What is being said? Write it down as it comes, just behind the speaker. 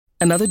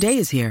Another day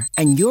is here,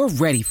 and you're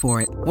ready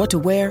for it. What to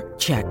wear?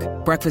 Check.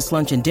 Breakfast,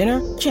 lunch, and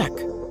dinner? Check.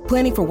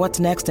 Planning for what's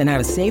next and how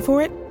to save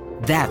for it?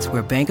 That's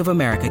where Bank of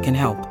America can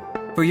help.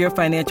 For your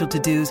financial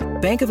to-dos,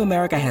 Bank of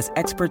America has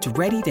experts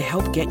ready to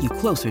help get you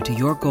closer to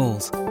your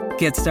goals.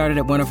 Get started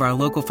at one of our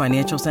local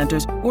financial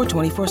centers or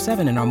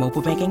 24/7 in our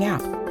mobile banking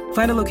app.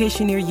 Find a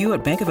location near you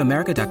at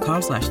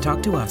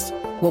bankofamerica.com/talktous.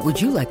 What would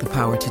you like the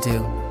power to do?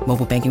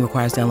 Mobile banking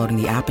requires downloading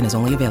the app and is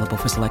only available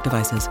for select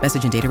devices.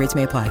 Message and data rates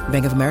may apply.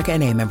 Bank of America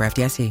N.A., member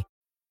FDIC.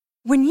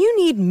 When you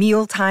need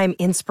mealtime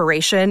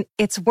inspiration,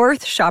 it's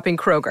worth shopping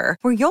Kroger,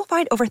 where you'll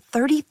find over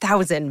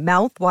 30,000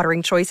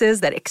 mouth-watering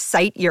choices that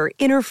excite your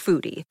inner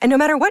foodie. And no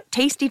matter what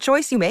tasty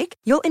choice you make,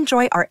 you'll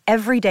enjoy our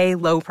everyday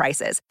low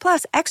prices,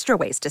 plus extra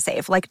ways to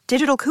save, like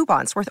digital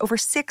coupons worth over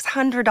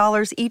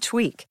 $600 each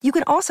week. You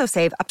can also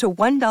save up to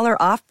 $1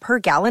 off per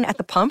gallon at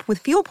the pump with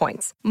fuel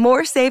points.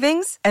 More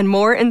savings and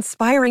more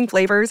inspiring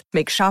flavors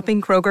make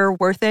shopping Kroger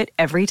worth it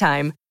every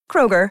time.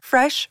 Kroger,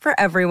 fresh for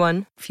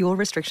everyone. Fuel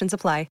restrictions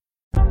apply.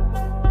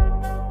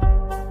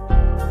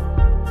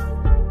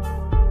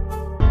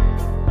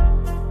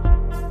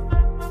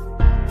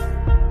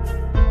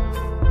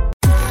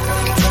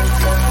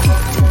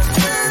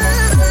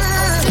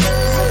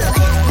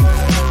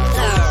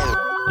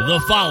 The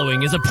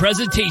following is a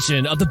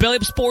presentation of the Belly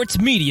Up Sports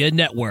Media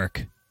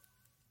Network.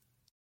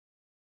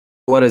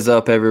 What is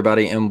up,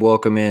 everybody, and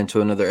welcome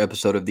into another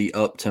episode of the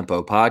Up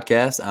Tempo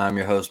Podcast. I'm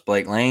your host,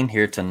 Blake Lane,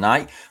 here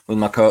tonight with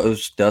my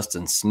co-host,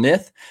 Dustin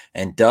Smith.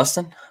 And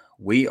Dustin,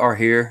 we are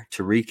here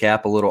to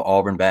recap a little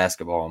Auburn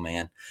basketball,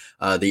 man.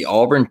 The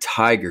Auburn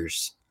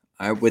Tigers,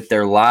 with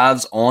their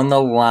lives on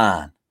the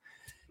line,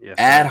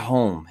 at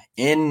home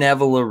in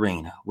Neville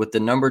Arena with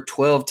the number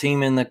 12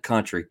 team in the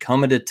country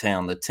coming to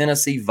town, the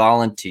Tennessee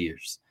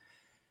Volunteers.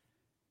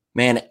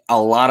 Man, a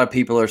lot of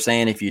people are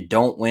saying if you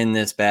don't win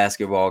this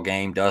basketball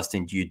game,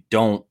 Dustin, you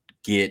don't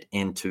get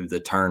into the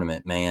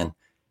tournament, man.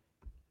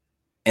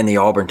 And the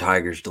Auburn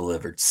Tigers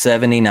delivered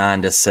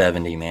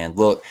 79-70, man.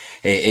 Look,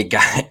 it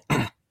got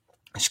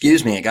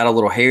excuse me, it got a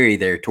little hairy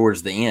there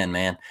towards the end,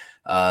 man.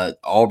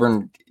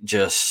 Auburn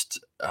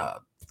just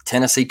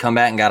Tennessee come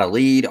back and got a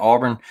lead.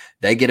 Auburn,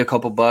 they get a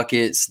couple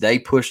buckets. They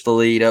push the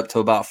lead up to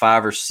about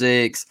 5 or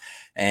 6,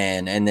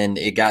 and then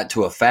it got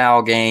to a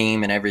foul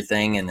game and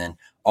everything, and then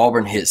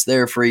Auburn hits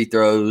their free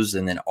throws,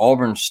 and then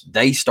Auburn,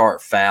 they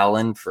start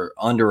fouling for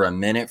under a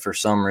minute for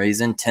some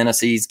reason.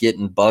 Tennessee's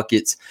getting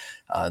buckets.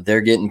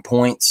 They're getting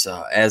points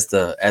as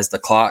the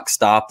clock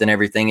stopped and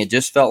everything. It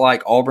just felt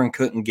like Auburn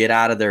couldn't get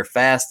out of there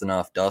fast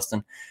enough,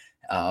 Dustin.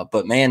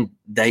 But, man,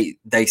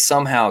 they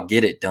somehow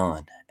get it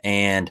done.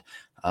 And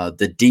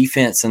the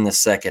defense in the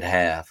second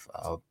half,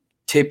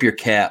 tip your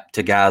cap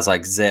to guys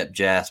like Zepp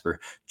Jasper,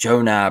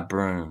 Jonai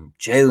Broom,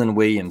 Jalen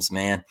Williams,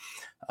 man.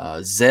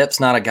 Zepp's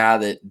not a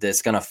guy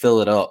that's going to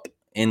fill it up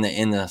in the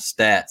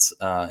stats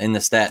in the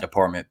stat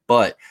department,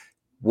 but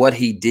what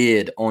he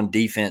did on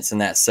defense in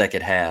that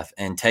second half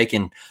and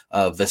taking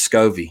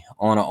Vescovi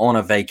on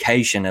a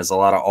vacation, as a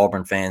lot of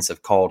Auburn fans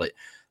have called it,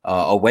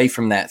 away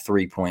from that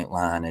 3-point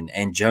line,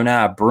 and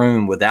Jonai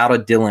Broom without a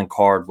Dylan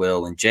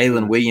Cardwell and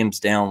Jalen Williams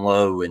down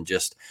low, and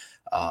just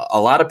a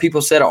lot of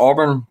people said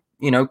Auburn,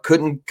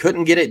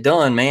 couldn't get it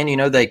done, man.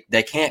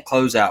 They can't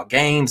close out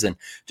games. And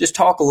just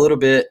talk a little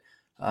bit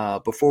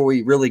before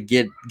we really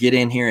get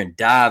in here and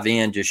dive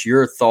in, just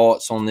your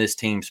thoughts on this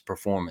team's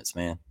performance,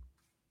 man.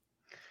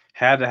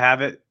 Had to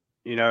have it.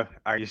 You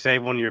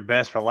save one of your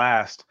best for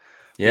last.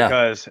 Yeah.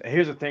 Because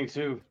here's the thing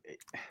too.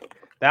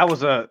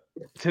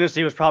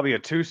 Tennessee was probably a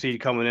 2 seed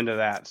coming into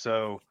that.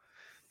 So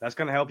that's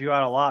going to help you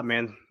out a lot,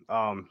 man.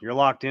 You're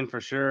locked in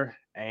for sure.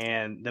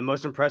 And the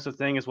most impressive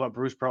thing is what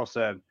Bruce Pearl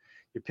said.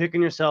 You're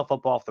picking yourself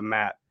up off the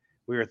mat.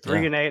 We were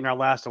 3-8 in our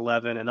last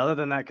 11. And other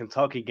than that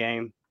Kentucky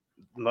game,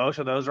 most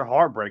of those are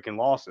heartbreaking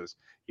losses.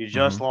 You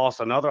just lost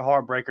another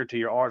heartbreaker to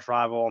your arch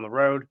rival on the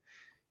road.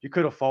 You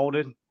could have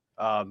folded.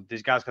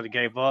 These guys could have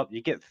gave up.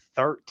 You get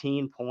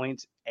 13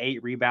 points,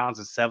 8 rebounds,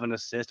 and 7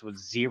 assists with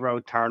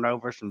 0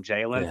 turnovers from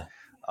Jalen.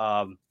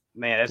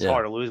 Man, it's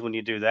hard to lose when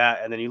you do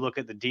that. And then you look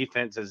at the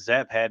defense that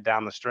Zepp had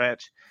down the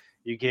stretch.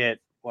 You get,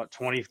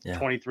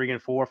 23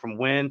 and 4 from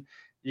Wynn.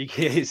 You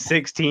get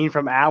 16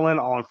 from Allen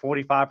on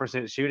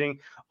 45% shooting.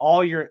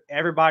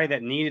 Everybody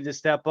that needed to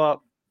step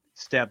up,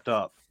 stepped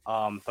up.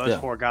 Those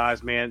 4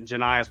 guys, man,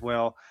 Janai as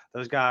well.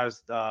 Those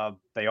guys,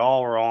 they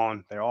all were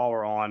on. They all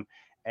were on.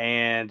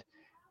 And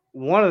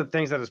one of the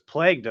things that has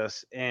plagued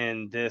us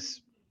in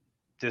this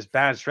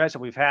bad stretch that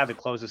we've had to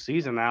close the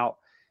season out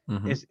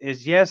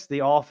is yes,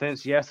 the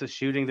offense, yes, the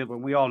shooting, that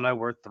we all know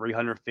we're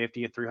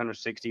 350th,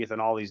 360th,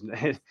 and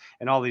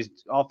all these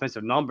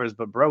offensive numbers.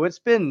 But bro, it's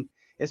been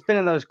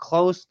in those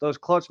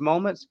clutch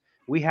moments.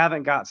 We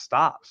haven't got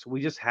stops.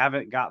 We just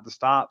haven't got the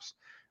stops.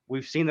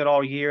 We've seen that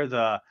all year.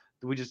 The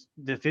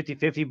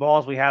 50-50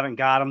 balls, we haven't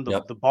got them.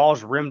 The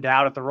balls rimmed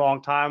out at the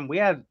wrong time. We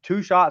had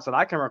 2 shots that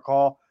I can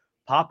recall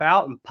pop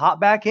out and pop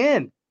back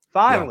in.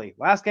 Finally,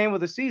 last game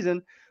of the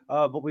season.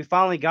 But we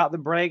finally got the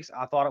breaks.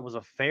 I thought it was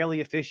a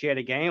fairly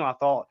officiated game. I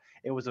thought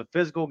it was a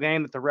physical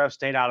game that the refs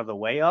stayed out of the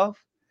way of.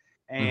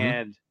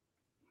 And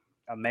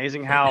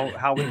amazing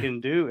how we can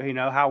do,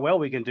 how well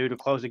we can do to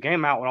close the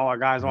game out when all our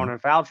guys aren't in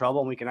foul trouble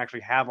and we can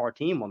actually have our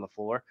team on the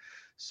floor.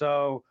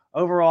 So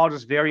overall,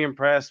 just very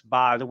impressed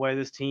by the way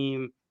this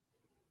team,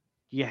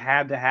 you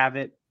had to have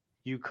it.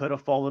 You could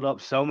have folded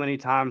up so many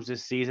times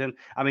this season.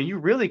 I mean, you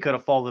really could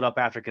have folded up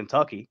after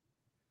Kentucky,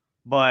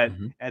 but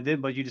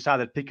you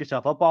decided to pick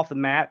yourself up off the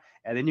mat,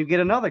 and then you get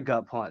another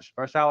gut punch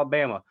versus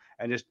Alabama,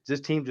 and just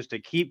this team just to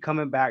keep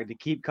coming back.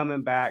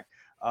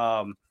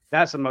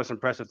 That's the most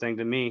impressive thing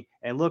to me.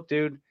 And look,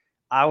 dude,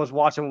 I was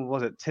watching,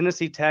 was it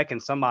Tennessee Tech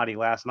and somebody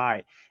last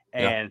night,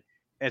 and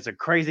it's a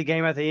crazy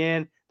game at the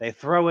end. They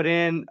throw it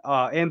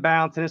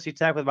inbound. Tennessee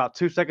Tech with about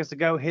 2 seconds to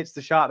go, hits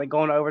the shot. They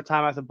go into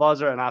overtime at the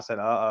buzzer, and I said,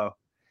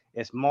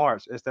 it's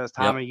March. It's this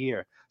time of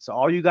year. So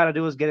all you got to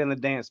do is get in the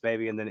dance,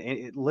 baby, and then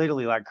it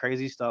literally like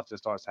crazy stuff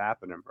just starts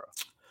happening, bro.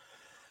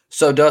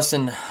 So,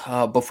 Dustin,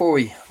 before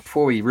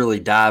we really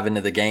dive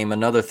into the game,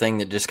 another thing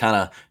that just kind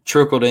of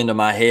trickled into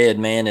my head,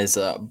 man, is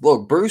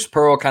look, Bruce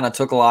Pearl kind of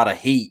took a lot of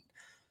heat,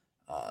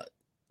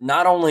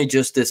 not only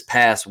just this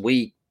past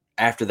week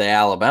after the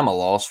Alabama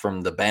loss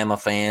from the Bama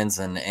fans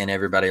and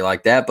everybody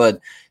like that, but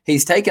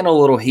he's taken a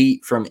little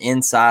heat from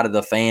inside of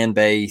the fan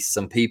base.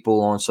 Some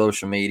people on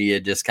social media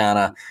just kind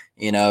of,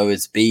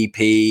 it's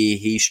BP.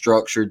 He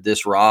structured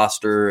this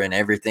roster and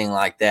everything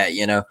like that,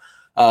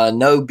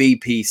 no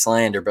BP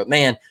slander, but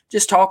man,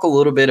 just talk a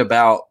little bit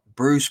about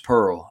Bruce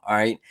Pearl, all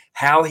right,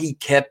 how he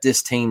kept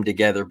this team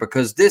together,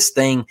 because this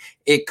thing,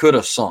 it could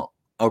have sunk.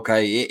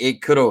 Okay.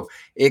 It could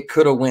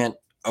have went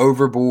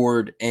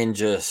overboard and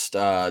just,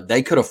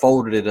 they could have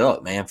folded it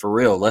up, man, for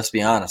real. Let's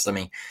be honest. I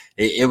mean,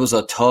 it was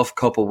a tough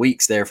couple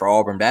weeks there for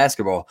Auburn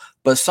basketball,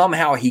 but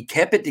somehow he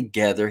kept it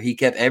together. He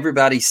kept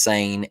everybody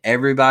sane,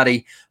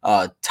 everybody,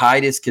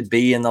 tight as could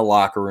be in the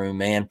locker room,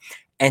 man.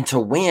 And to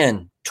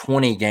win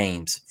 20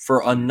 games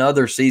for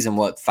another season,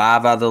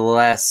 5 out of the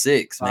last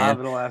 6, man. 5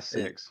 of the last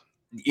 6.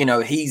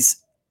 He's,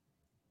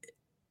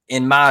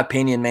 in my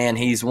opinion, man,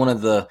 he's one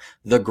of the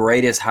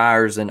greatest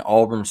hires in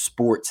Auburn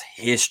sports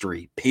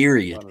history,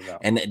 period.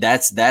 And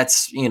that's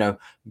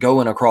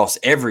going across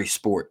every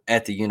sport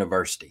at the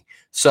university.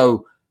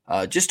 So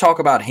just talk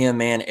about him,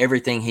 man,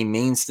 everything he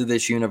means to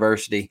this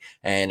university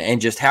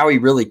and just how he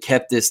really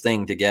kept this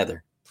thing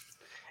together.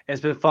 It's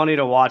been funny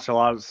to watch a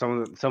lot of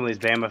some of these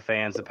Bama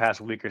fans the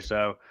past week or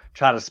so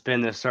try to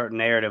spin this certain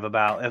narrative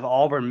about if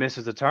Auburn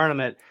misses the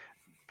tournament,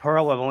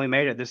 Pearl have only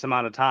made it this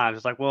amount of times.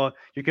 It's like, well,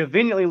 you're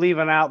conveniently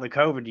leaving out the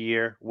COVID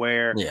year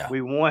where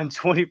we won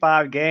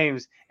 25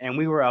 games and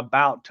we were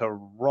about to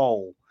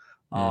roll.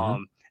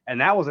 And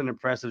that was an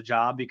impressive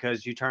job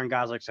because you turn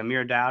guys like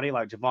Samir Dowdy,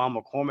 like Javon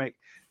McCormick,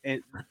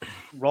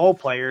 role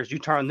players, you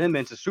turn them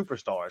into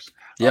superstars.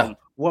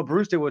 What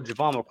Bruce did with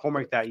Javon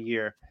McCormick that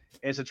year,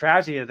 it's a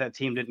tragedy that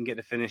team didn't get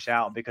to finish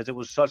out because it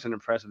was such an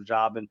impressive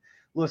job. And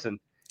listen,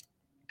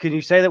 can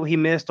you say that he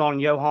missed on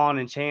Johan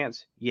and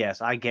Chance?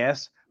 Yes, I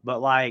guess. But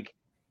like,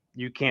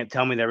 you can't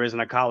tell me there isn't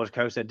a college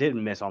coach that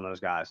didn't miss on those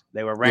guys.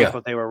 They were ranked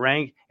what they were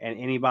ranked, and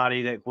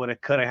anybody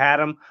that could have had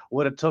them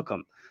would have took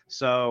them.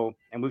 So,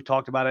 and we've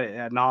talked about it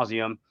ad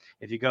nauseum.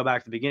 If you go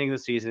back to the beginning of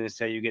the season and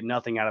say you get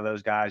nothing out of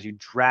those guys, you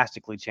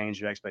drastically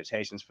change your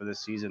expectations for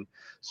this season.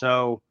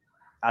 So,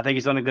 I think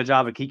he's done a good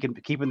job of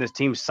keeping this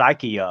team's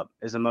psyche up.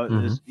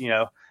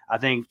 I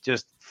think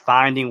just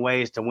finding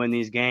ways to win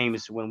these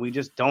games when we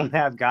just don't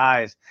have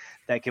guys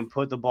that can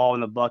put the ball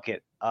in the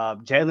bucket.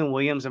 Jalen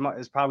Williams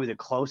is probably the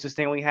closest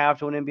thing we have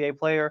to an NBA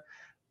player.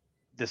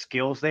 The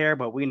skill's there,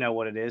 but we know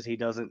what it is. He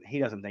doesn't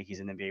think he's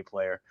an NBA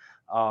player.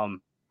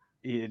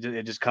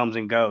 It just comes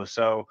and goes.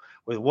 So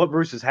with what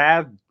Bruce has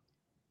had,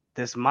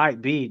 this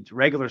might be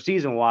regular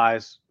season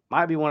wise,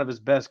 might be one of his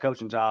best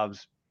coaching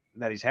jobs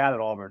that he's had at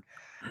Auburn.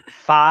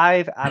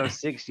 5 out of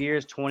 6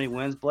 years, 20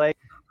 wins, Blake.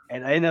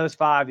 And in those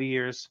 5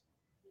 years,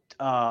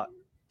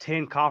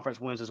 10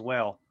 conference wins as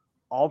well.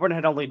 Auburn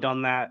had only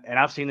done that. And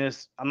I've seen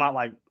this. I'm not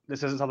like,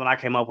 this isn't something I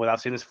came up with.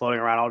 I've seen this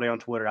floating around all day on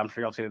Twitter. I'm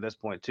sure y'all seen it at this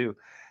point too.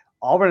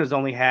 Auburn has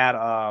only had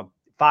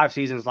 5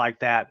 seasons like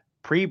that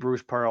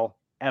pre-Bruce Pearl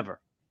ever.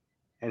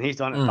 And he's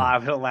done it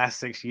 5 of the last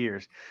 6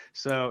 years.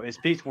 So it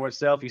speaks for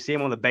itself. You see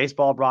him on the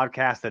baseball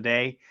broadcast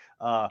today.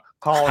 How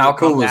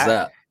cool was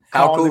that?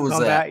 How cool was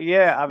that?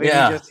 Yeah, I mean,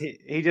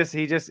 he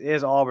just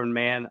is Auburn,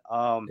 man.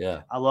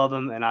 I love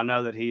him, and I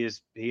know that he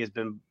has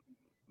been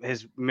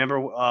his.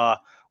 Remember, I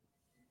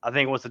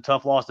think it was the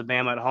tough loss to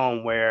Bama at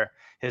home where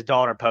his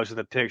daughter posted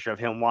a picture of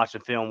him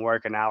watching film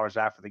working hours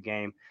after the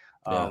game.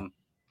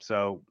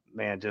 So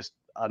man, just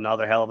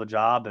another hell of a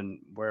job, and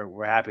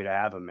we're happy to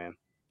have him, man.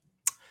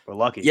 We're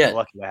lucky. We're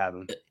lucky to have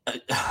him.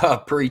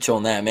 Preach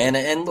on that, man.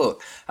 And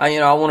look,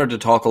 I wanted to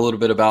talk a little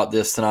bit about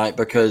this tonight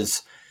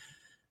because,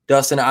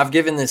 Dustin, I've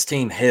given this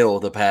team hell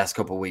the past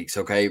couple of weeks,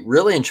 okay?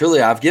 Really and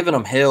truly, I've given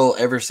them hell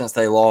ever since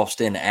they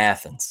lost in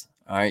Athens,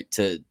 all right,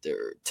 to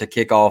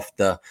kick off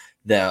the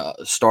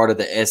start of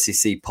the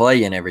SEC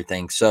play and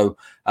everything. So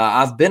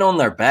I've been on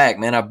their back,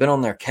 man. I've been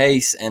on their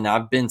case, and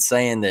I've been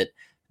saying that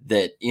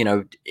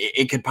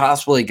it could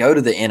possibly go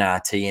to the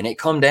NIT, and it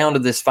come down to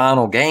this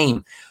final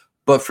game.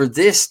 But for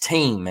this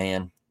team,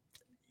 man,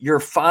 your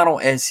final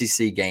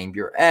SEC game,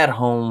 you're at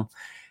home,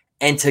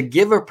 and to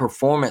give a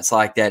performance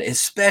like that,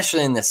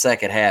 especially in the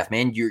second half,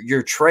 man,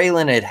 you're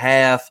trailing at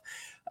half.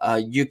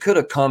 You could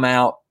have come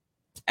out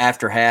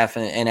after half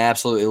and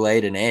absolutely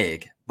laid an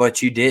egg,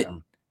 but you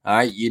didn't. All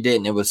right, you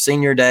didn't. It was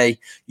senior day.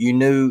 You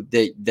knew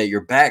that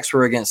your backs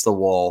were against the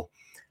wall.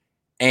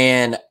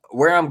 And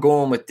where I'm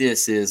going with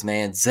this is,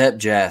 man, Zep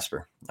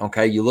Jasper.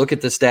 Okay, you look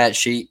at the stat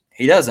sheet.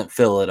 He doesn't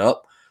fill it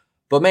up.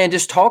 But, man,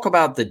 just talk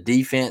about the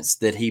defense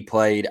that he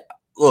played.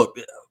 Look,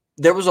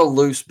 there was a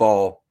loose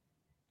ball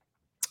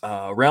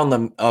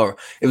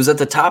it was at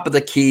the top of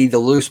the key. The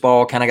loose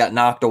ball kind of got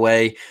knocked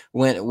away,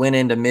 went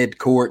into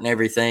mid-court and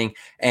everything.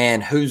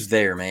 And who's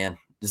there, man?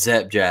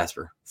 Zep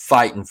Jasper,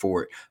 fighting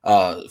for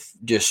it.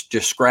 Just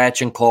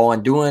scratching,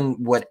 clawing,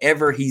 doing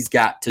whatever he's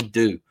got to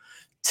do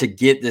to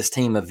get this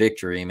team a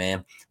victory,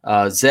 man.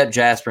 Zep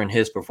Jasper and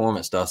his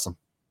performance, Dustin.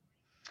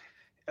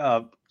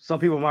 Some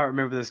people might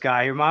remember this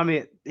guy. He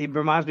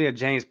reminds me of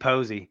James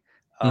Posey.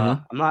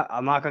 I'm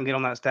not gonna get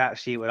on that stat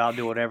sheet, but I'll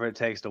do whatever it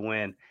takes to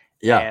win.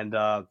 Yeah.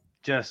 And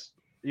just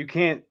you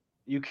can't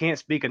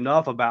speak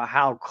enough about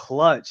how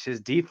clutch his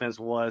defense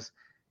was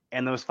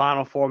in those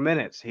final 4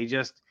 minutes. He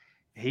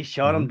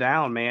shut him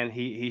down, man.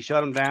 He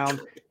shut him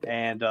down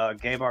and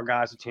gave our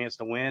guys a chance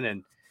to win,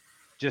 and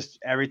just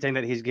everything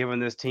that he's given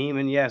this team.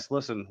 And yes,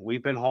 listen,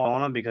 we've been hard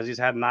on him because he's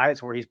had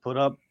nights where he's put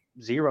up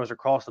zeros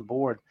across the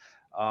board.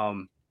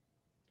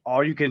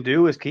 All you can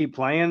do is keep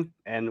playing,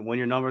 and when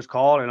your number's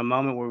called in a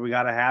moment where we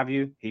got to have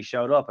you, he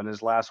showed up in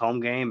his last home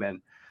game,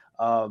 and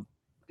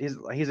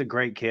he's a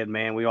great kid,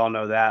 man. We all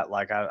know that.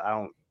 Like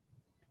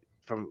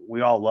we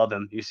all love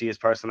him. You see his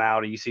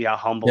personality, you see how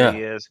humble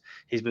he is.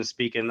 He's been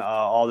speaking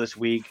all this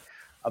week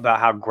about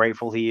how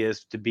grateful he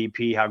is to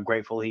BP, how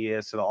grateful he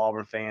is to the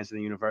Auburn fans and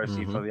the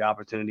university for the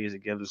opportunities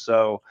it gives them.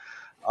 So,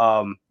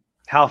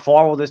 how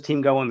far will this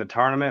team go in the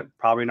tournament?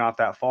 Probably not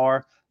that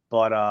far,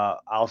 but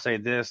I'll say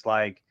this,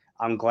 like,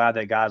 I'm glad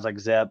that guys like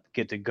Zep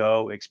get to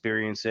go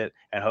experience it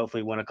and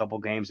hopefully win a couple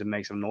games and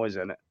make some noise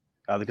in it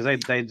because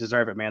they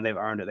deserve it, man. They've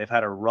earned it. They've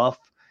had a rough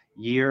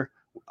year.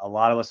 A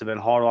lot of us have been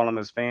hard on them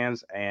as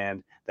fans,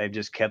 and they've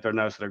just kept their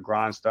nose to the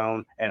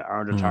grindstone and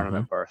earned a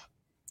tournament berth.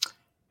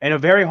 And a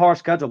very hard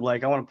schedule,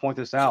 Blake. I want to point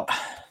this out.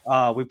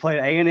 We played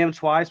A&M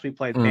twice. We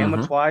played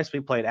Bama twice. We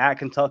played at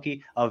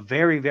Kentucky. A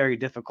very, very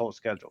difficult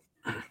schedule.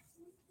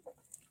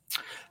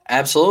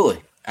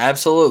 Absolutely,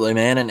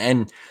 man.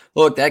 And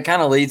look, that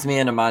kind of leads me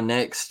into my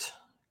next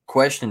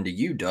question to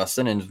you,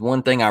 Dustin. And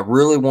one thing I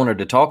really wanted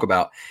to talk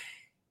about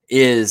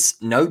is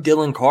no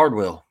Dylan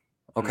Cardwell.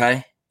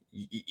 Okay.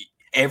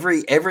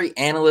 Every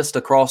analyst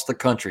across the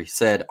country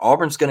said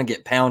Auburn's going to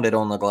get pounded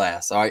on the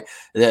glass. All right.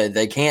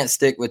 They can't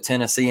stick with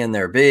Tennessee in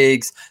their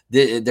bigs.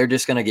 They're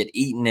just going to get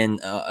eaten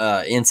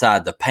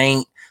inside the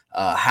paint.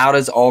 How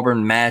does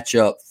Auburn match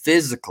up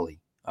physically?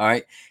 All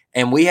right.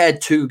 And we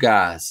had two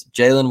guys,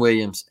 Jalen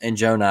Williams and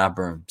Jonah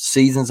Broome,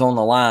 seasons on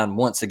the line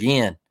once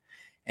again.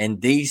 And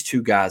these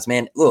two guys,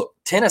 man, look,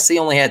 Tennessee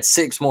only had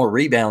 6 more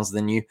rebounds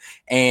than you,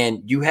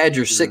 and you had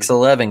your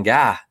 6'11"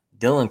 guy,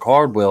 Dylan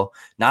Cardwell,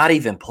 not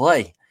even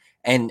play.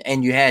 And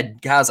you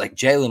had guys like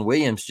Jalen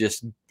Williams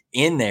just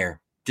in there,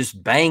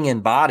 just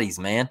banging bodies,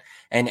 man,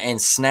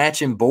 and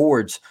snatching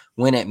boards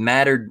when it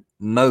mattered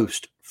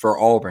most for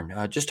Auburn.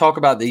 Just talk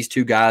about these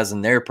two guys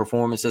and their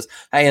performances.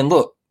 Hey, and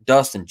look,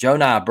 Dustin,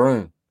 Jonah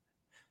Broome,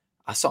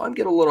 I saw him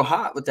get a little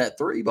hot with that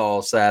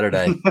 3-ball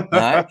Saturday. All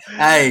right?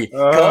 Hey, Cuz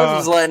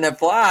was letting it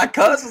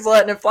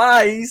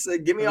fly. He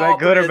said, give me all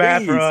good or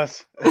bad for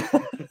us?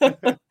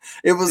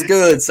 It was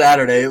good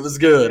Saturday. It was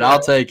good.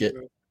 I'll take it.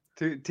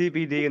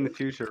 TBD in the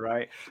future,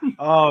 right?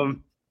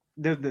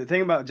 The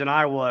thing about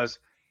Janai was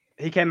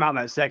he came out in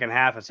that second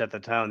half and set the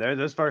tone.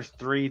 Those first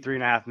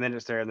 3.5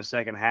 minutes there in the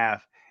second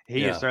half,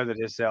 he asserted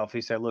himself.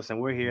 He said, listen,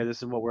 we're here. This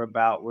is what we're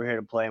about. We're here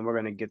to play, and we're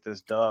going to get this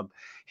dub.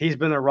 He's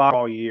been the rock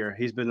all year.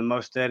 He's been the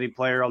most steady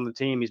player on the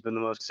team. He's been the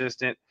most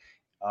consistent.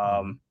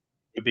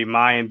 He'd be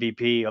my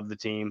MVP of the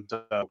team.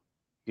 So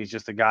he's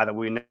just the guy that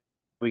we know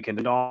we can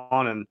depend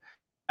on. And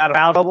out of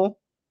foul trouble,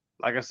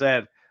 like I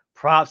said,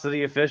 props to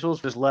the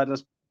officials just letting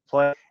us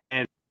play.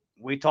 And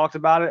we talked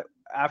about it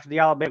after the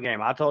Alabama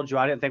game. I told you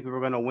I didn't think we were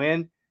going to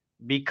win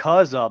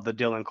because of the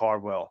Dylan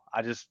Cardwell.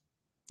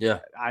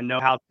 I know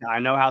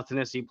how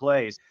Tennessee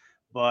plays,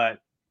 but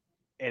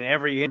in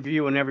every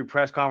interview and every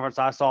press conference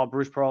I saw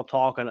Bruce Pearl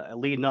talking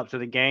leading up to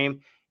the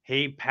game,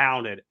 he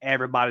pounded.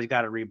 Everybody's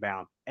got a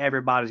rebound.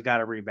 Everybody's got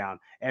a rebound.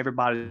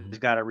 Everybody's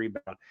got a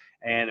rebound.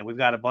 And we've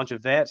got a bunch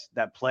of vets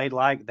that played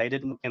like they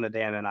didn't in the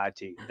damn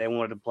NIT. They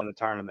wanted to play in the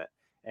tournament.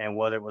 And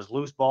whether it was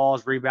loose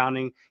balls,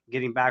 rebounding,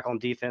 getting back on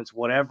defense,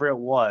 whatever it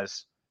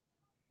was,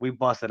 we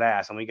busted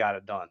ass and we got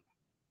it done.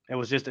 It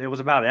was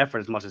about effort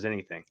as much as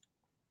anything.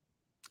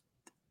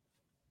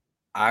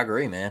 I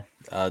agree, man.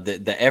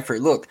 The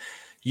effort. Look,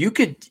 you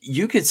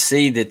could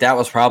see that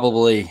was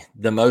probably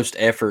the most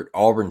effort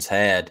Auburn's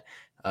had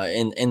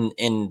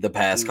in the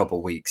past couple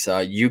of weeks.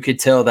 You could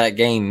tell that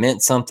game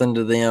meant something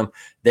to them.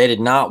 They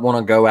did not want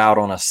to go out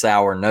on a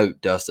sour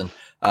note, Dustin.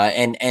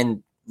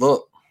 And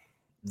look,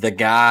 the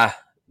guy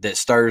that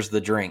stirs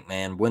the drink,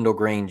 man. Wendell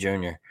Green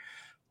Jr.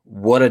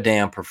 What a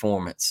damn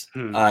performance.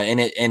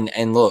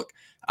 And look,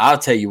 I'll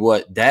tell you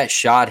what, that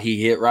shot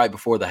he hit right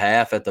before the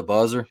half at the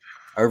buzzer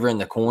over in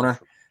the corner,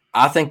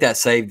 I think that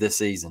saved the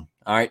season.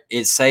 All right.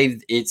 It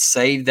saved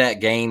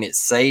that game. It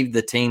saved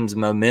the team's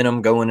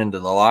momentum going into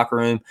the locker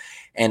room.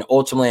 And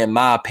ultimately, in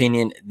my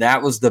opinion,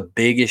 that was the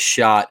biggest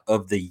shot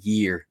of the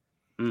year.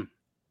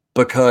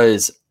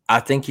 Because I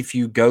think if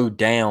you go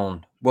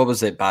down, what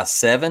was it, by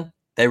 7?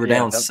 They were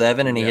down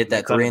 7, and he hit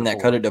that 3, and that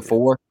cut it to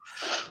 4.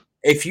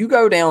 If you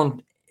go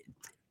down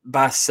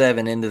by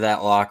 7 into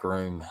that locker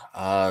room,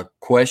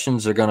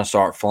 questions are going to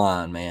start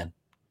flying, man.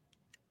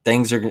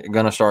 Things are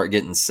going to start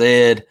getting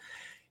said.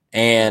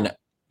 And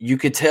you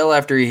could tell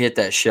after he hit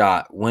that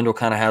shot, Wendell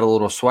kind of had a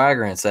little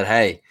swagger and said,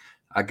 hey,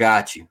 I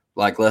got you.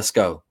 Like, let's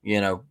go.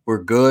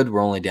 We're good.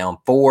 We're only down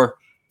 4.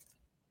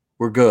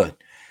 We're good.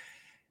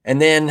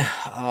 And then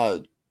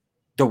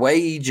the way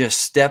he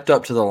just stepped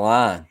up to the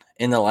line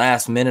in the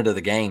last minute of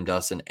the game,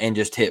 Dustin, and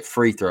just hit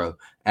free throw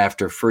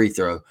after free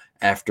throw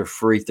after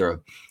free throw.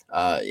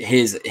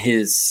 His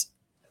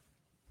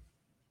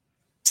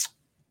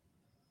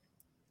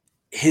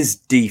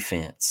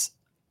defense,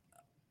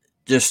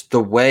 just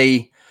the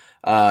way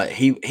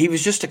he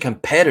was just a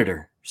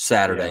competitor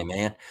Saturday,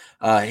 man.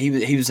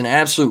 He was an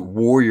absolute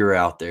warrior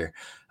out there.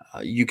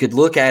 You could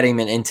look at him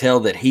and tell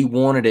that he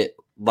wanted it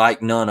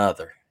like none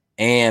other.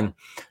 And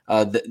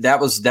that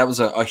was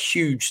a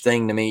huge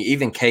thing to me.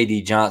 Even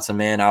KD Johnson,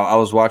 man, I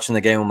was watching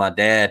the game with my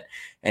dad,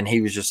 and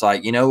he was just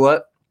like, you know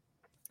what?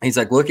 He's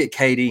like, look at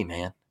KD,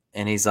 man.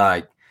 And he's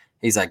like,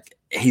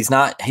 he's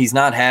not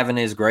having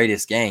his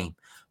greatest game,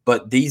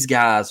 but these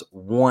guys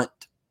want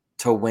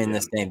to win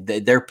this game.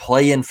 They're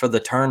playing for the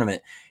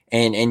tournament,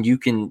 and you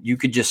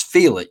could just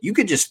feel it. You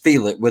could just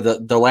feel it with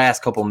the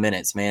last couple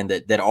minutes, man,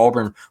 that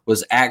Auburn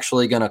was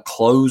actually going to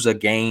close a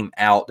game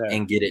out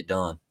and get it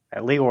done.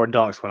 At Leor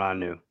dunks when I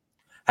knew.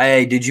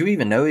 Hey, did you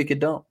even know he could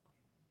dunk?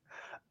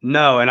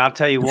 No, and I'll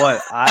tell you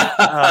what,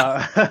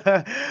 I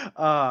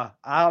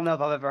don't know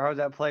if I've ever heard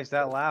that place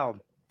that loud.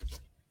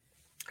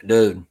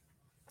 Dude,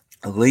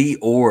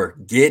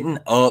 Leor getting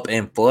up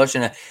and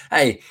flushing it.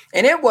 Hey,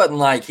 and it wasn't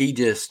like he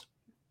just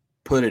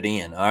put it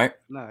in, all right?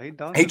 No, he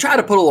dunked. He tried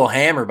to put a little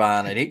hammer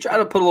behind it. He tried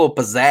to put a little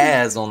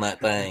pizzazz on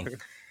that thing.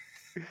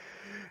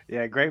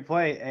 Yeah, great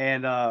play.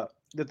 And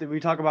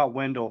we talk about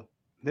Wendell.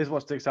 This is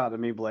what sticks out to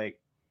me, Blake.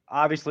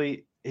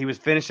 Obviously, he was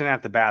finishing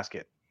at the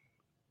basket.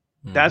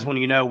 That's when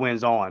you know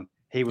wins on.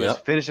 He was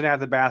finishing at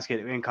the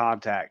basket in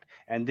contact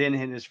and then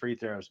hitting his free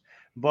throws.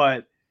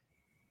 But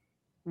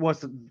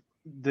what's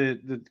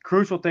the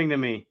crucial thing to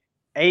me,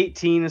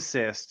 18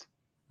 assists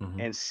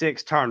and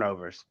 6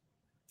 turnovers.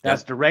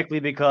 That's directly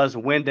because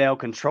Wendell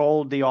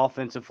controlled the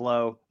offensive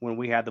flow when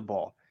we had the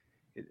ball.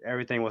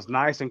 Everything was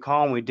nice and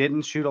calm. We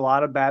didn't shoot a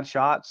lot of bad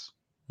shots.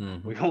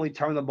 We only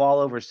turned the ball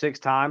over 6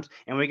 times,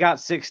 and we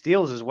got 6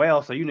 steals as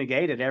well, so you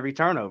negated every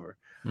turnover.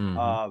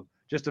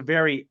 Just a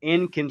very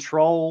in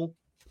control,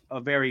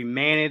 a very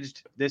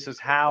managed, this is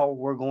how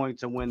we're going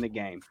to win the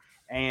game.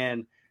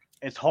 And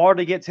it's hard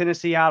to get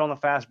Tennessee out on the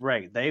fast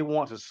break. They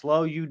want to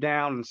slow you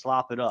down and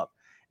slop it up.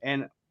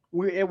 And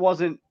it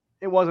wasn't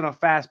a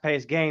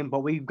fast-paced game, but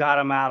we got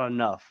them out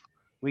enough.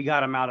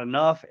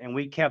 And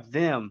we kept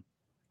them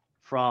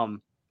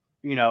from,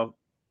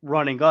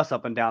 running us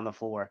up and down the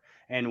floor.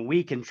 And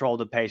we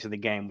controlled the pace of the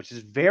game, which is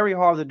very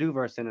hard to do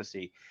versus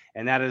Tennessee.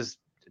 And that is,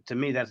 to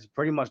me, that's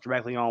pretty much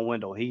directly on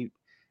Wendell. He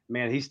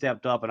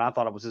stepped up, and I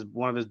thought it was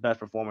one of his best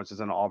performances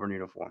in an Auburn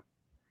uniform.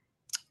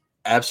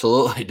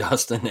 Absolutely,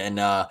 Dustin.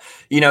 And,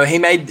 he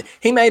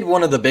made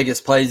one of the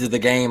biggest plays of the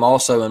game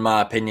also, in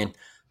my opinion.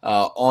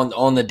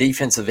 On the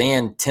defensive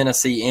end,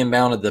 Tennessee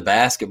inbounded the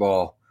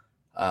basketball,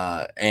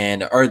 they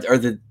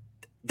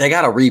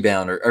got a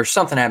rebound or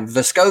something happened.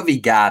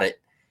 Vescovi got it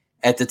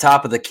at the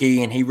top of the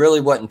key, and he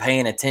really wasn't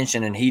paying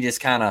attention, and he just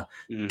kind of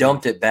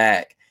dumped it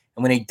back.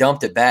 And when he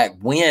dumped it back,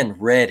 Wynn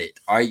read it.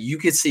 All right, you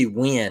could see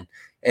Wynn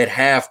at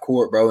half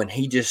court, bro, and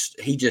he just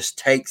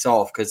takes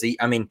off because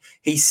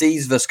he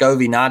sees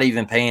Vescovi not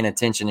even paying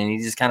attention, and he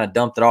just kind of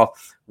dumped it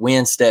off.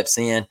 Wynn steps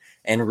in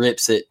and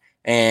rips it,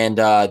 and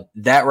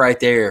that right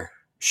there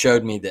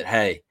showed me that,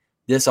 hey,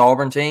 this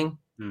Auburn team,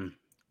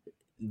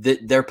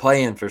 they're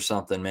playing for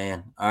something,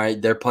 man. All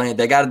right, they're playing.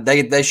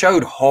 They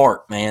showed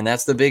heart, man.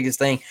 That's the biggest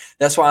thing.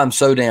 That's why I'm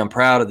so damn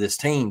proud of this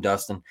team,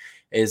 Dustin.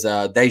 Is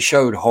they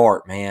showed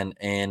heart, man.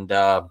 And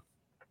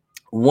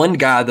one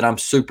guy that I'm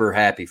super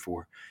happy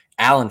for,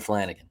 Alan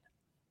Flanagan.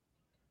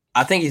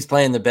 I think he's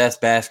playing the best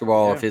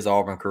basketball of his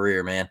Auburn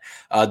career, man.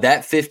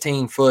 That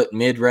 15-foot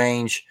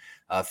mid-range,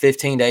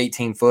 15 to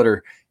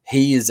 18-footer,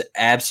 he is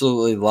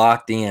absolutely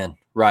locked in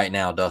right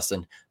now,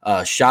 Dustin.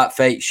 Shot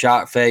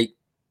fake,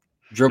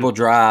 dribble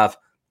drive,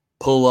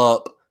 pull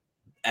up.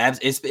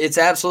 It's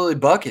absolutely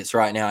buckets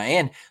right now.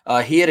 And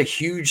he had a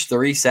huge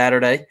 3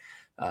 Saturday.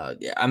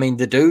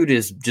 The dude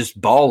is just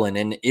balling.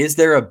 And is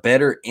there a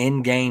better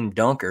in-game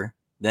dunker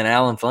than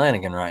Alan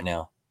Flanagan right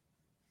now?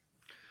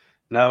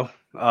 No.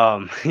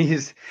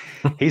 He's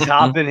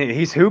hopping,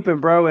 he's hooping,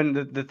 bro. And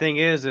the thing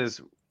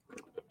is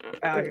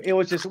It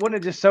was just wasn't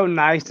it just so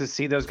nice to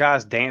see those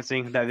guys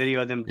dancing, that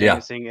video of them Yeah.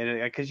 dancing,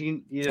 and because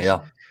you just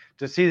Yeah.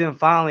 to see them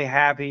finally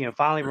happy and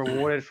finally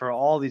rewarded for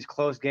all these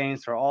close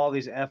games, for all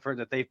these effort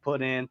that they've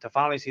put in, to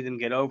finally see them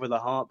get over the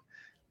hump.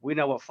 We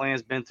know what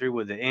Flan's been through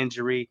with the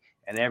injury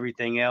and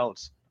everything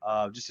else.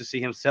 Just to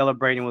see him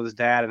celebrating with his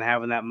dad and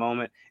having that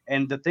moment.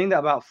 And the thing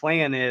about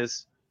Flan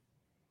is,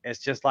 it's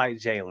just like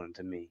Jalen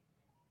to me.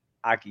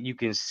 You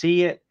can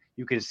see it.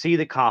 You can see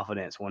the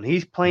confidence. When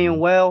he's playing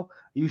well,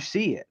 you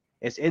see it.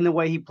 It's in the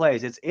way he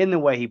plays. It's in the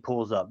way he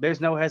pulls up.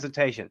 There's no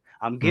hesitation.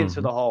 I'm getting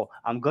to the hole.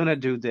 I'm going to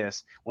do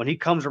this. When he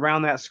comes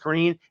around that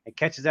screen and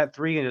catches that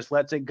three and just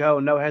lets it go,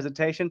 no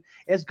hesitation,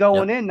 it's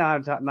going in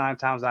nine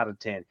times out of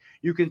 10.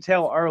 You can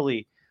tell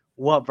early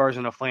what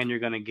version of Flan you're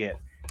going to get.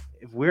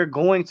 If we're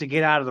going to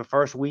get out of the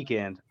first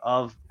weekend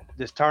of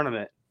this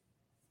tournament,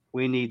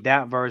 we need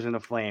that version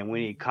of Flan.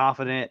 We need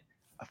confident,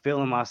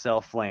 feeling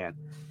myself Flan.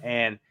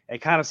 And it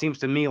kind of seems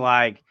to me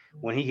like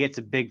when he hits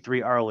a big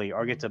three early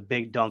or gets a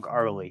big dunk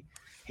early,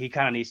 he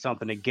kind of needs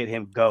something to get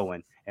him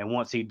going. And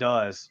once he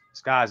does,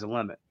 sky's the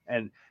limit.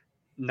 And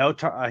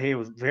he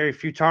was very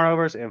few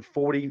turnovers and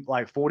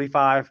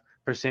 45%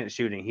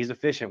 shooting. He's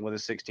efficient with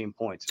his 16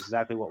 points. It's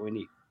exactly what we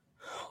need.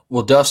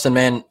 Well, Dustin,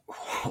 man,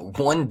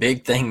 one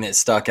big thing that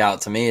stuck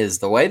out to me is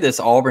the way this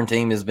Auburn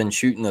team has been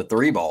shooting the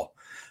three ball.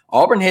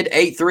 Auburn hit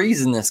 8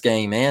 threes in this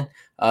game, man.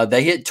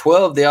 They hit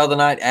 12 the other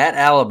night at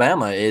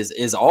Alabama.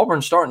 Is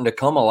Auburn starting to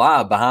come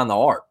alive behind the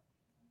arc?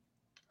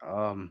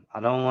 I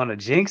don't want to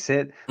jinx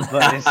it,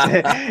 but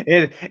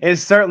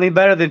it's certainly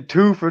better than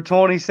 2 for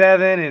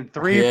 27 and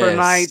 3 for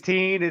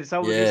 19 and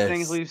some of these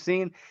things we've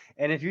seen.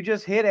 And if you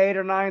just hit 8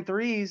 or 9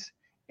 threes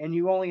and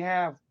you only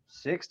have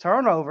 6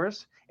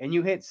 turnovers and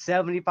you hit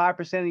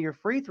 75% of your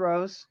free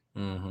throws,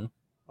 you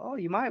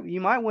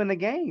might win the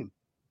game.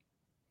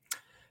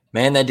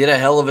 Man, they did a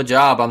hell of a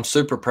job. I'm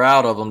super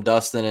proud of them,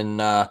 Dustin.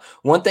 And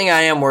one thing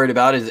I am worried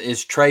about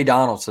is Trey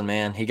Donaldson,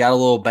 man. He got a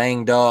little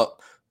banged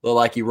up, looked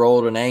like he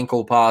rolled an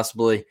ankle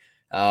possibly.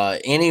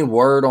 Any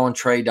word on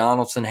Trey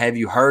Donaldson? Have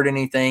you heard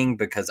anything?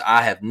 Because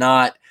I have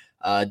not.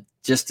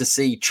 Just to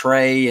see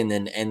Trey and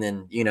then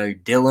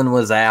Dylan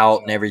was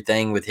out and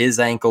everything with his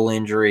ankle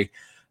injury.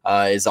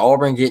 Is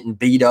Auburn getting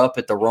beat up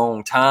at the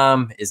wrong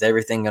time? Is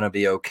everything going to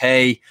be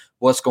okay?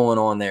 What's going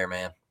on there,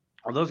 man?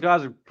 Well, those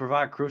guys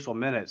provide crucial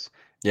minutes.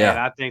 Yeah. And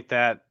I think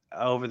that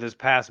over this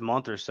past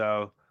month or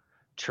so,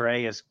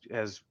 Trey has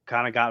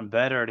kind of gotten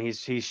better, and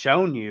he's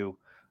shown you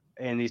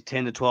in these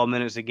 10 to 12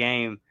 minutes a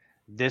game,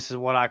 this is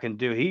what I can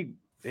do.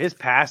 His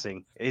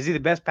passing, is he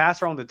the best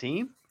passer on the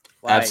team?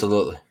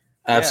 Absolutely.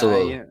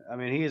 Yeah, I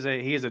mean, he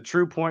is a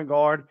true point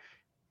guard.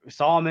 We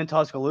saw him in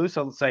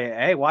Tuscaloosa say,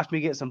 hey, watch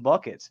me get some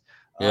buckets.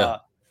 Yeah.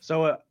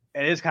 So it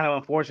is kind of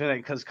unfortunate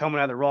because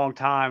coming at the wrong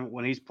time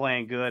when he's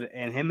playing good,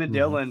 and him and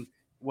Dylan,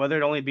 whether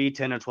it only be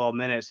 10 or 12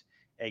 minutes,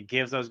 it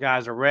gives those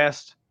guys a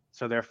rest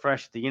so they're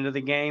fresh at the end of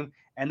the game,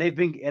 and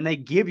they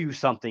give you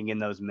something in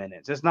those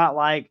minutes. It's not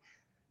like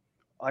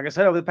I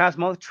said, over the past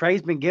month,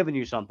 Trey's been giving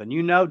you something.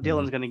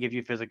 Dylan's going to give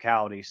you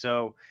physicality.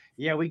 So,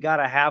 yeah, we got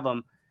to have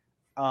them.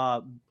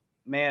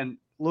 Man,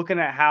 looking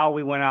at how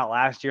we went out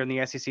last year in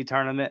the SEC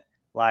tournament,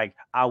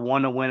 I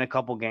want to win a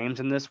couple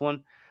games in this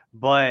one.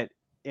 But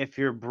if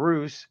you're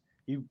Bruce,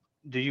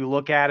 do you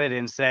look at it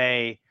and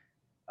say,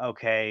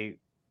 okay,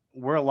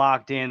 we're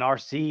locked in. Our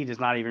seed is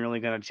not even really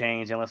going to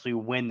change unless we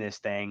win this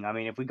thing. I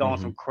mean, if we go on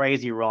some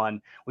crazy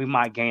run, we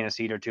might gain a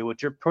seed or two,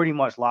 which you're pretty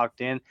much locked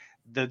in.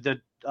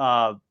 The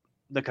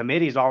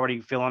committee's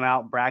already filling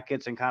out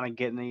brackets and kind of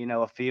getting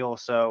a feel.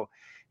 So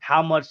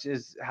how much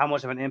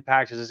of an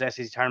impact is this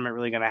SEC tournament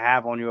really going to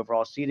have on your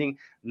overall seeding?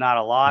 Not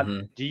a lot.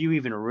 Do you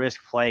even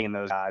risk playing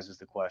those guys is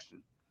the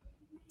question.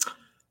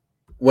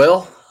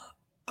 Well,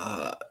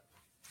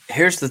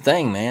 here's the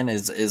thing, man,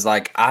 is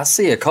I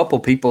see a couple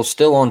people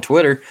still on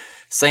Twitter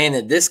saying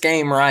that this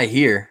game right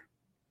here,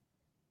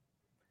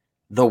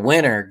 the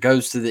winner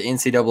goes to the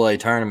NCAA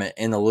tournament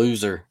and the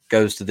loser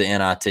goes to the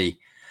NIT.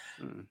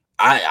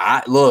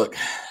 I look,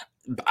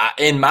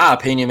 in my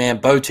opinion, man,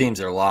 both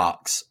teams are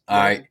locks. All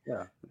right.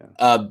 Yeah.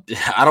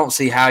 I don't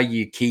see how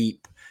you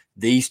keep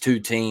these two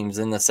teams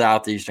in the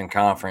Southeastern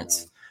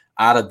Conference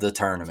out of the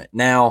tournament.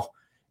 Now,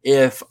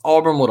 if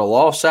Auburn would have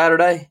lost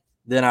Saturday,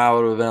 then I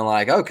would have been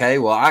like, okay,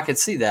 well, I could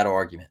see that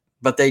argument.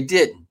 But they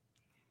didn't.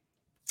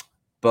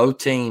 Both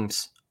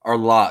teams are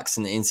locks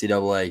in the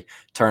NCAA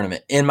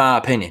tournament, in my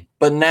opinion.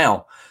 But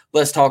now,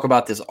 let's talk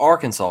about this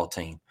Arkansas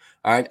team.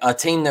 All right, a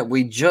team that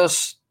we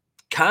just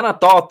kind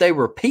of thought they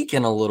were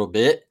peaking a little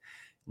bit,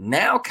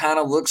 now kind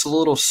of looks a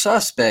little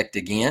suspect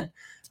again.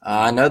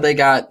 I know they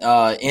got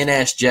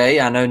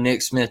NSJ. I know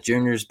Nick Smith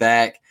Jr. is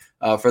back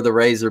for the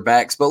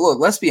Razorbacks. But look,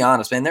 let's be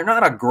honest, man. They're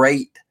not a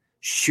great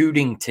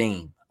shooting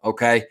team,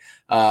 okay?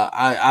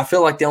 I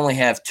feel like they only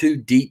have 2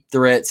 deep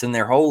threats in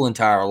their whole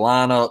entire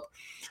lineup.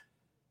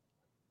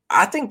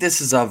 I think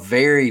this is a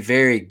very,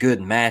 very good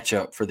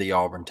matchup for the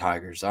Auburn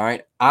Tigers. All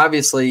right.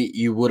 Obviously,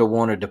 you would have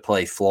wanted to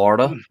play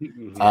Florida,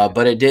 Yeah.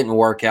 but it didn't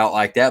work out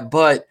like that.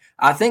 But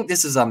I think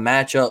this is a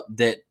matchup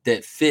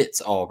that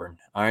fits Auburn.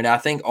 All right. I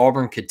think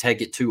Auburn could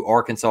take it to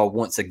Arkansas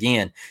once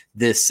again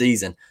this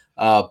season.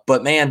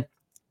 But man,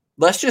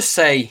 let's just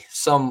say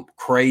some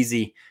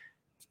crazy,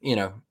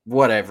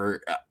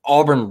 whatever.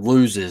 Auburn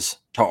loses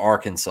to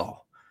Arkansas.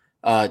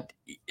 I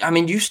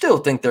mean, you still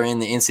think they're in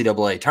the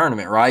NCAA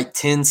tournament, right?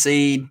 10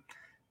 seed,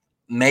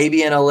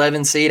 maybe an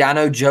 11 seed. I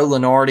know Joe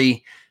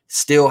Lunardi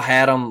still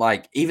had them,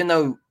 like, even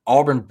though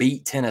Auburn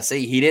beat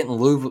Tennessee, he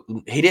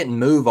didn't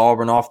move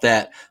Auburn off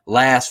that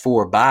last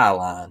 4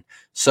 byline.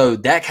 So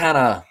that kind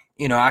of,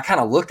 I kind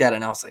of looked at it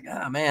and I was like,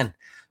 man,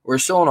 we're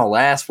still on a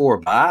last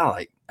 4 bye.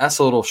 Like, that's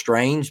a little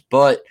strange,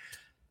 but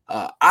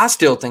I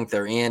still think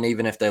they're in,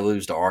 even if they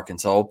lose to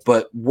Arkansas.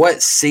 But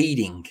what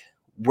seeding?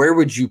 Where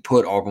would you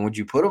put Auburn? Would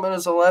you put them in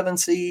as 11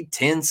 seed,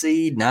 10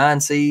 seed, 9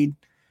 seed?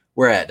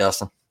 Where at,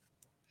 Dustin?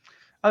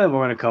 I think we're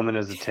going to come in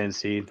as a 10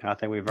 seed. I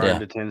think we've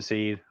earned a 10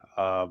 seed.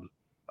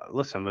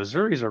 Listen,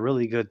 Missouri's a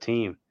really good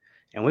team,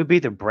 and we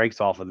beat the brakes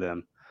off of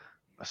them.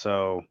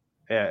 So,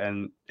 yeah,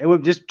 and it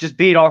would just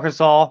beat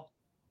Arkansas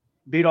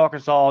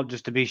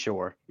just to be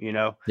sure,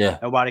 Yeah.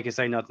 Nobody can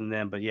say nothing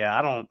then. But yeah,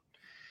 I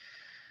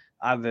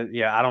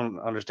don't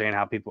understand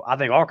how people. I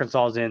think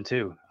Arkansas is in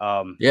too.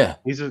 Yeah.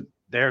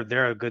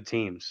 They're a good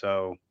team.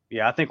 So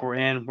yeah, I think we're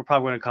in. We're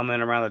probably going to come in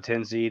around the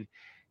 10 seed,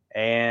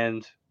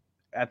 and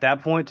at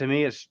that point, to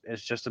me, it's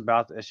just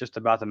about the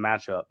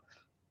matchup.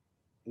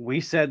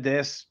 We said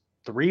this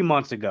 3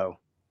 months ago.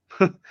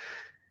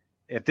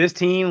 If this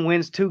team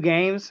wins 2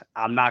 games,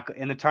 I'm not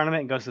in the tournament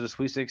and goes to the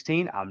Sweet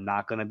 16. I'm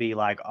not going to be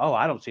like, oh,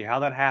 I don't see how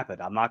that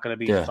happened. I'm not going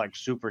to be like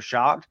super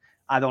shocked.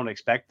 I don't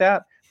expect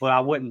that, but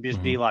I wouldn't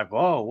just be like,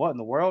 whoa, what in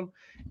the world?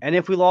 And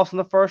if we lost in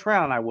the first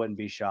round, I wouldn't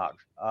be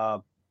shocked.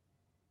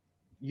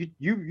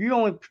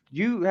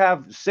 You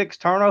have 6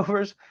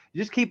 turnovers.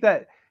 You just keep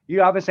that.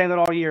 I've been saying that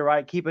all year,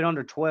 right? Keep it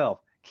under 12.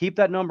 Keep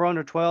that number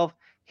under 12.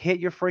 Hit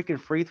your freaking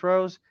free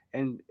throws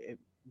and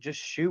just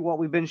shoot what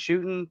we've been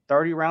shooting,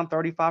 around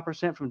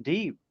 35% from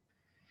deep.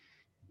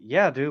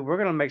 Yeah, dude, we're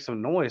gonna make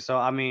some noise. So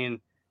I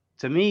mean,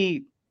 to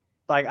me,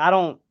 in the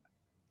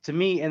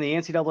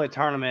NCAA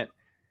tournament,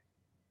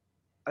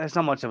 there's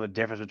not much of a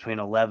difference between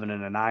 11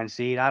 and a 9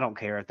 seed. I don't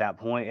care at that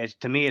point. It's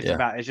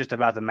just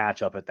about the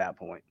matchup at that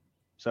point.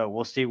 So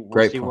we'll see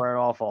where it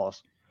all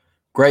falls.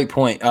 Great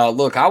point.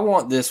 Look, I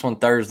want this one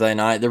Thursday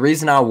night. The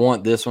reason I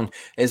want this one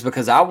is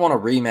because I want a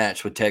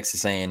rematch with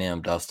Texas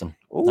A&M, Dustin.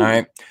 Ooh. All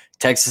right.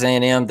 Texas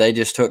A&M, they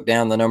just took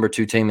down the number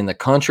 2 team in the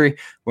country.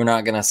 We're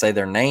not going to say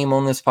their name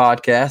on this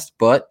podcast,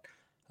 but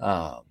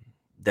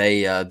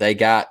they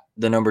got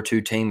the number 2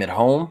 team at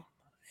home,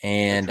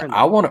 and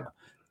I want a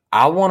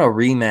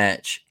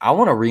rematch. I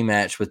want a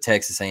rematch with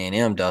Texas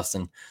A&M,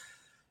 Dustin,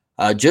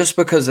 just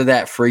because of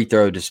that free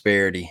throw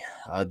disparity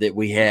that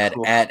we had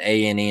at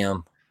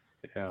A&M.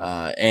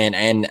 Yeah.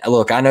 And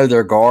look, I know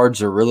their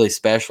guards are really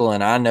special,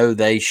 and I know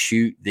they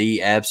shoot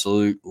the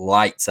absolute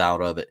lights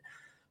out of it.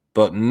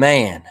 But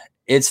man,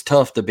 it's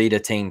tough to beat a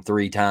team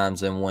 3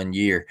 times in 1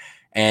 year,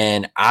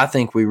 and I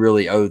think we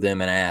really owe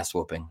them an ass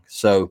whooping.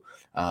 So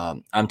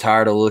I'm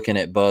tired of looking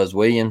at Buzz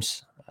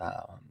Williams.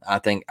 I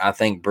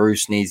think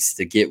Bruce needs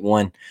to get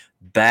one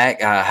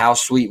back. How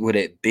sweet would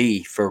it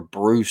be for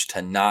Bruce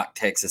to knock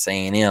Texas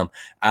A&M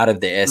out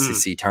of the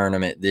SEC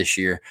tournament this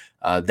year?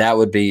 That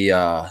would be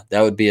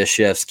a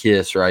chef's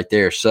kiss right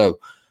there. So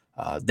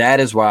that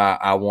is why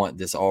I want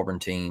this Auburn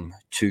team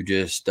to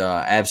just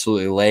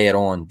absolutely lay it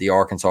on the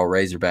Arkansas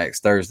Razorbacks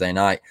Thursday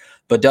night.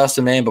 But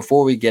Dustin, man,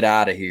 before we get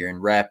out of here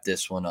and wrap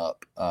this one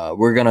up,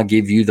 we're gonna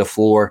give you the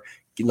floor,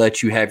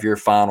 let you have your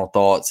final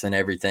thoughts and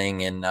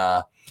everything,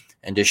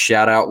 and just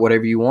shout out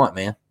whatever you want,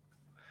 man.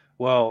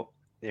 Well,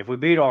 if we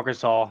beat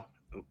Arkansas,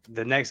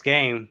 the next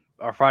game,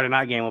 our Friday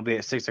night game, will be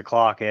at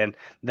 6:00, and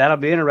that'll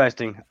be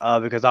interesting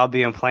because I'll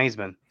be in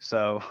Plainsman.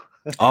 So.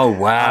 Oh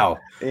wow!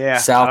 Yeah,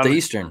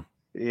 Southeastern.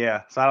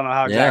 Yeah, so I don't know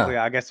how exactly.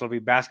 I guess it'll be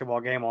basketball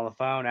game on the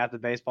phone at the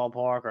baseball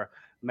park, or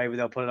maybe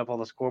they'll put it up on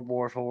the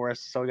scoreboard for us.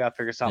 So we got to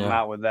figure something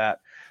out with that.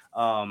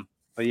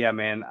 But yeah,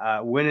 man,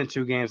 winning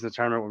 2 games in the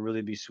tournament would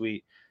really be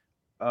sweet.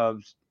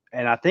 And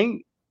I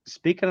think,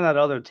 speaking of that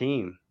other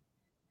team,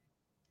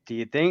 do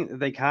you think that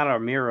they kind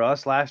of mirror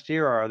us last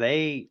year, or are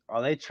they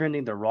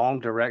trending the wrong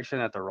direction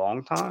at the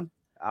wrong time?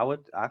 I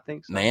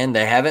think so. Man,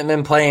 they haven't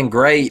been playing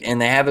great, and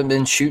they haven't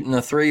been shooting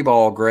the 3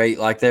 ball great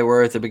like they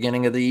were at the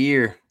beginning of the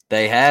year.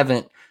 They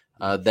haven't.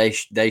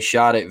 They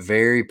shot it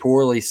very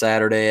poorly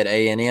Saturday at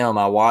A&M.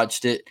 I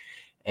watched it,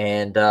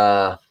 and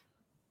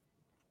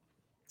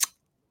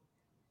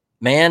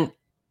man,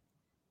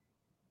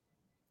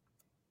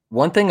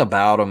 one thing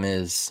about them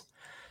is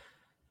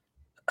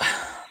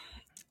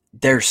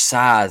their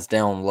size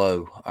down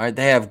low. All right,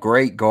 they have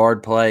great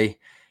guard play,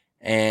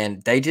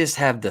 and they just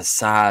have the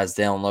size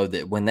down low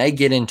that when they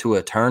get into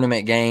a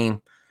tournament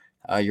game,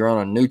 you're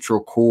on a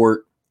neutral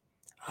court.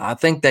 I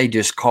think they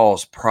just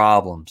cause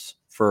problems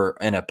for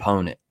an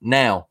opponent.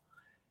 Now,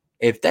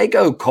 if they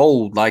go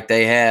cold like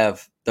they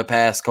have the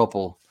past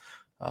couple,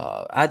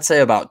 I'd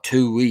say about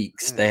 2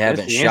 weeks, they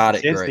haven't shot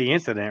it since great. the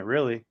incident,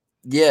 really.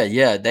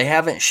 Yeah, they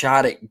haven't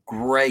shot it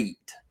great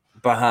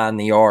behind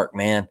the arc,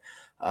 man.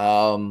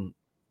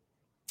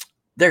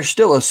 They're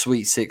still a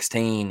Sweet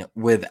 16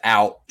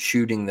 without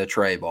shooting the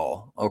tray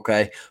ball,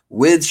 okay?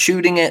 With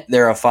shooting it,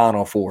 they're a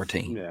Final Four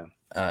team. Yeah.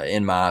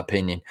 In my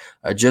opinion,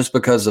 just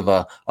because of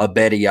a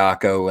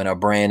Bediako and a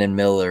Brandon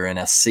Miller and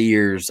a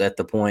Sears at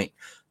the point.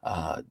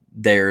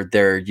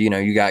 They're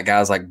you got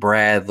guys like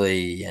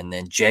Bradley and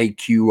then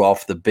JQ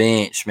off the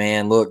bench,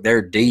 man. Look,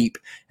 they're deep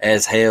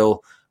as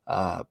hell,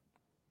 and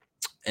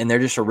they're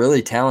just a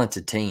really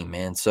talented team,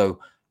 man. So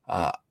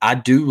I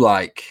do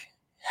like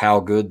how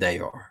good they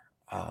are,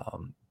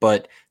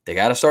 but they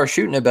got to start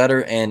shooting it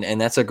better, and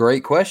that's a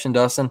great question,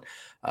 Dustin.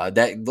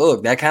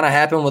 That kind of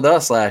happened with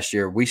us last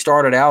year. We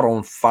started out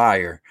on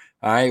fire.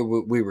 All right,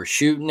 we were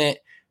shooting it.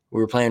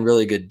 We were playing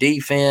really good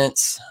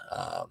defense,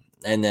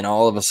 and then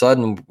all of a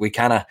sudden, we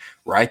kind of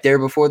right there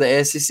before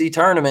the SEC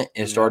tournament,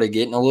 it started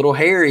getting a little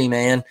hairy,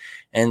 man.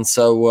 And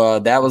so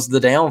that was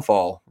the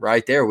downfall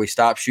right there. We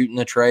stopped shooting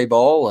the tray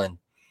ball,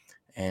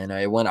 and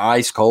it went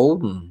ice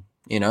cold, and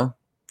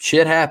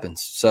shit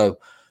happens. So.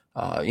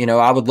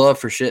 I would love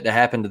for shit to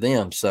happen to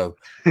them. So,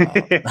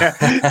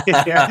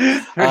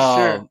 yeah,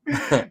 for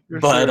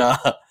sure.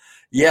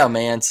 Yeah,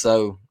 man.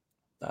 So,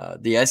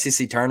 the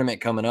SEC tournament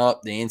coming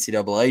up, the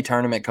NCAA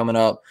tournament coming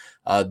up,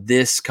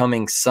 this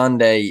coming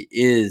Sunday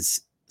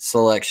is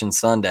Selection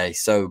Sunday.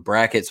 So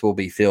brackets will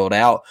be filled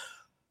out.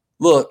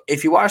 Look,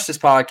 if you watch this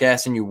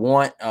podcast and you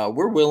want,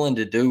 we're willing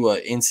to do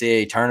a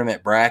NCAA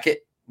tournament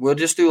bracket. We'll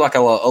just do like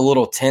a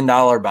little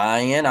 $10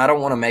 buy-in. I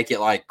don't want to make it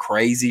like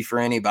crazy for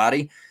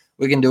anybody.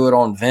 We can do it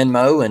on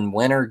Venmo, and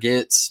winner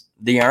gets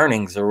the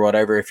earnings or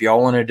whatever. If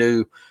y'all want to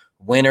do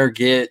winner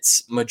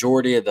gets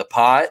majority of the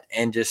pot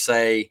and just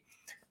say,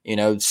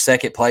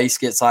 second place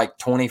gets like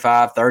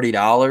 $25,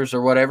 $30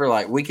 or whatever,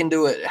 like we can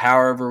do it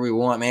however we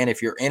want, man.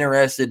 If you're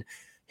interested,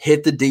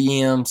 hit the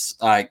DMs.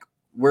 Like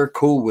we're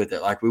cool with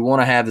it. Like we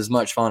want to have as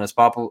much fun as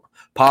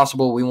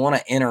possible. We want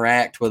to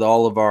interact with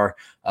all of our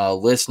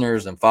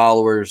listeners and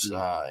followers,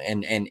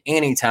 and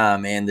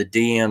anytime, man, the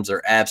DMs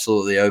are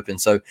absolutely open.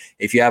 So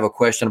if you have a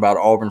question about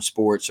Auburn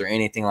sports or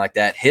anything like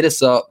that, hit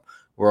us up.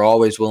 We're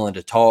always willing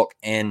to talk.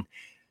 And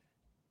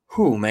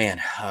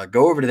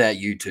go over to that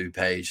YouTube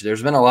page.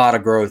 There's been a lot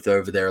of growth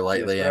over there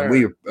lately,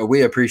 and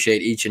we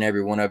appreciate each and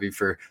every one of you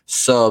for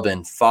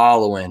subbing,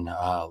 following,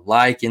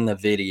 liking the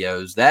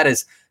videos. That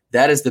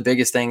is the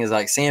biggest thing, is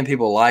like seeing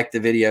people like the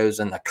videos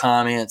and the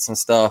comments and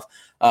stuff.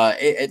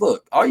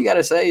 Look, all you got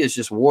to say is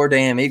just War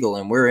Damn Eagle,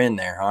 and we're in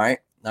there. All right.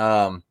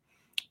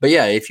 But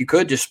yeah, if you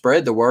could just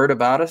spread the word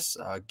about us,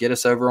 get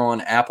us over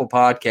on Apple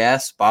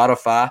Podcasts,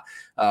 Spotify,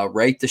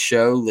 rate the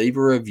show, leave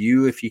a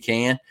review if you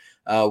can.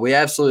 We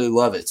absolutely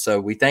love it.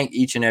 So we thank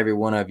each and every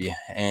one of you.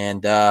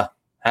 And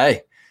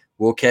hey,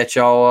 we'll catch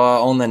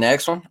y'all on the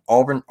next one.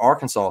 Auburn,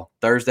 Arkansas,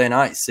 Thursday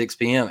night, 6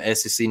 p.m.,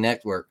 SEC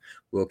Network.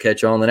 We'll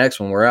catch you on the next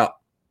one. We're out.